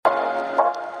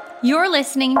You're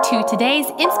listening to today's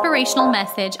inspirational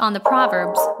message on the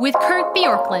Proverbs with Kurt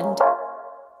Bjorklund.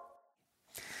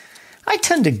 I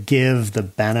tend to give the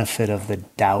benefit of the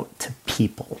doubt to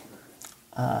people.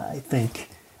 I think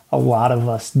a lot of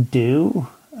us do.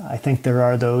 I think there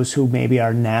are those who maybe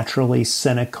are naturally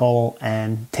cynical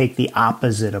and take the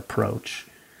opposite approach.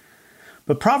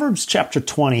 But Proverbs chapter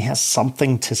 20 has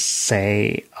something to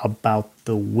say about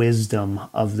the wisdom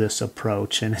of this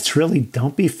approach. And it's really,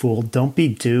 don't be fooled, don't be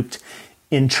duped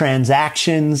in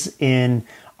transactions, in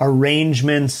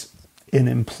arrangements, in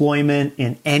employment,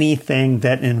 in anything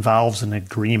that involves an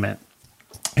agreement.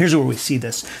 Here's where we see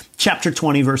this. Chapter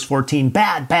 20, verse 14,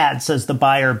 bad, bad, says the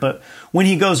buyer, but when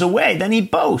he goes away, then he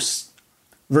boasts.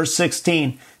 Verse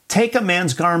 16, take a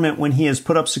man's garment when he has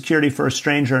put up security for a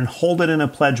stranger and hold it in a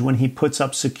pledge when he puts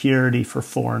up security for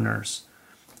foreigners.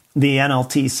 The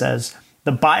NLT says,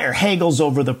 the buyer haggles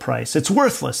over the price. It's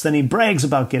worthless. Then he brags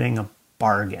about getting a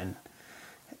bargain.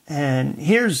 And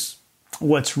here's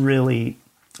what's really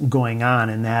going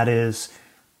on, and that is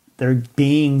they're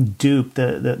being duped.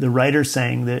 The writer's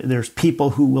saying that there's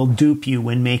people who will dupe you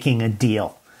when making a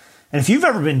deal. And if you've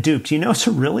ever been duped, you know it's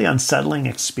a really unsettling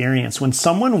experience. When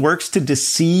someone works to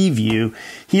deceive you,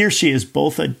 he or she is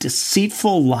both a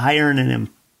deceitful liar and an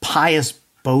impious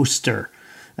boaster.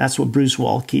 That's what Bruce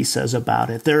Waltke says about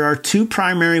it. There are two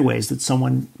primary ways that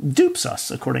someone dupes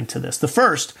us, according to this. The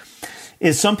first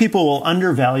is some people will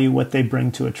undervalue what they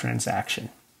bring to a transaction.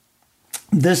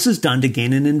 This is done to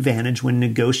gain an advantage when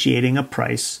negotiating a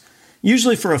price,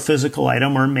 usually for a physical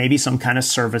item or maybe some kind of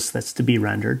service that's to be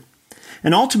rendered.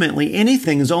 And ultimately,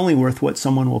 anything is only worth what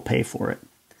someone will pay for it.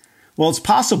 Well, it's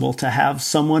possible to have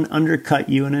someone undercut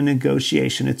you in a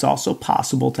negotiation. It's also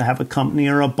possible to have a company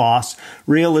or a boss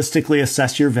realistically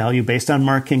assess your value based on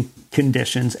market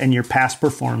conditions and your past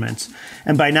performance,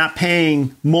 and by not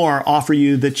paying more, offer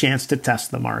you the chance to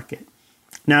test the market.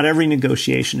 Not every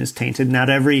negotiation is tainted. Not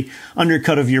every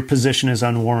undercut of your position is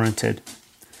unwarranted.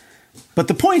 But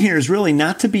the point here is really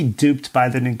not to be duped by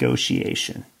the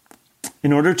negotiation.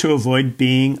 In order to avoid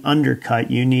being undercut,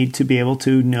 you need to be able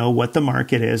to know what the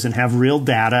market is and have real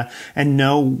data and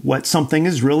know what something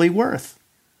is really worth.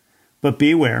 But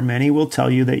beware, many will tell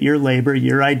you that your labor,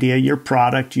 your idea, your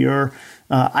product, your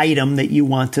item that you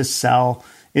want to sell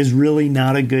is really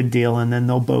not a good deal, and then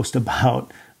they'll boast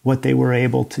about what they were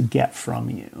able to get from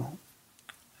you.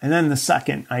 And then the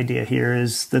second idea here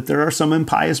is that there are some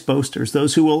impious boasters,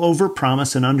 those who will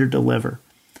overpromise and underdeliver.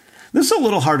 This is a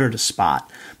little harder to spot,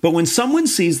 but when someone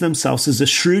sees themselves as a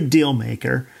shrewd deal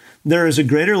maker, there is a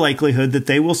greater likelihood that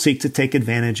they will seek to take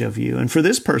advantage of you. And for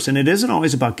this person, it isn't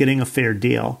always about getting a fair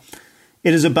deal.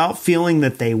 It is about feeling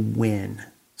that they win.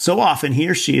 So often, he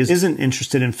or she isn't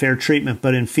interested in fair treatment,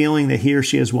 but in feeling that he or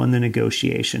she has won the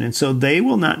negotiation. And so they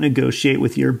will not negotiate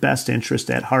with your best interest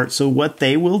at heart. So what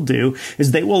they will do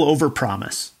is they will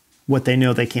overpromise what they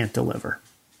know they can't deliver.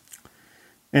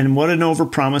 And what an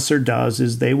overpromiser does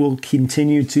is they will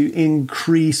continue to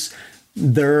increase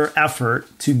their effort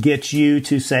to get you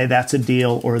to say that's a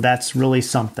deal or that's really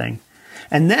something.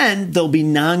 And then they'll be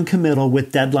non-committal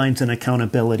with deadlines and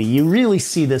accountability. You really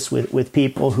see this with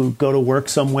people who go to work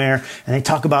somewhere and they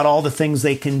talk about all the things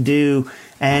they can do.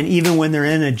 And even when they're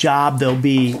in a job, they'll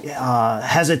be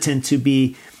hesitant to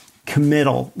be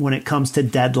committal when it comes to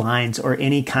deadlines or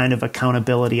any kind of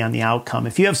accountability on the outcome.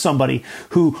 If you have somebody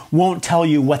who won't tell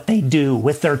you what they do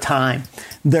with their time,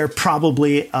 they're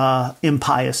probably an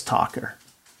impious talker.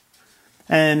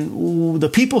 And the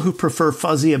people who prefer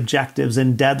fuzzy objectives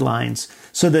and deadlines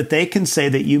so that they can say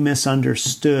that you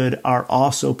misunderstood are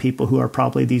also people who are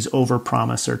probably these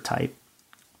overpromiser type.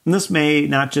 And this may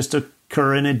not just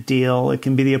occur in a deal. It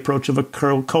can be the approach of a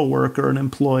coworker, an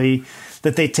employee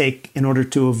that they take in order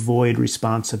to avoid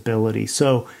responsibility.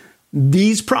 So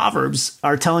these proverbs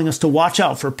are telling us to watch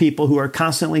out for people who are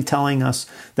constantly telling us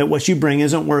that what you bring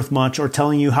isn't worth much or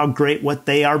telling you how great what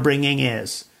they are bringing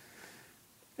is.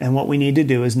 And what we need to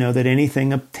do is know that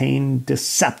anything obtained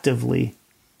deceptively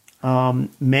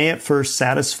may at first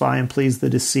satisfy and please the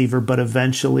deceiver, but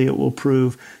eventually it will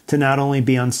prove to not only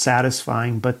be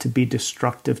unsatisfying, but to be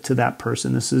destructive to that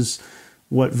person. This is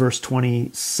what verse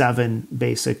 27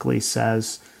 basically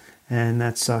says, and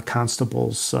that's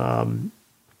Constable's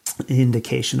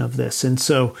indication of this. And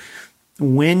so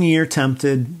when you're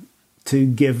tempted to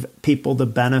give people the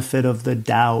benefit of the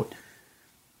doubt,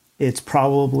 it's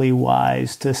probably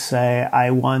wise to say, I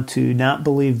want to not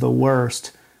believe the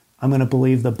worst, I'm going to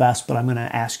believe the best, but I'm going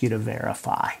to ask you to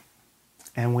verify.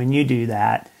 And when you do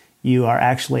that, you are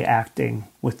actually acting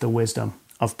with the wisdom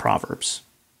of Proverbs.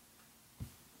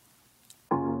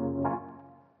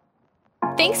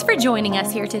 Thanks for joining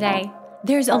us here today.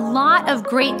 There's a lot of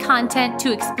great content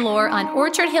to explore on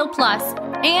Orchard Hill Plus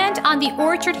and on the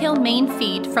Orchard Hill main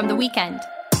feed from the weekend.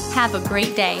 Have a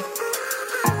great day.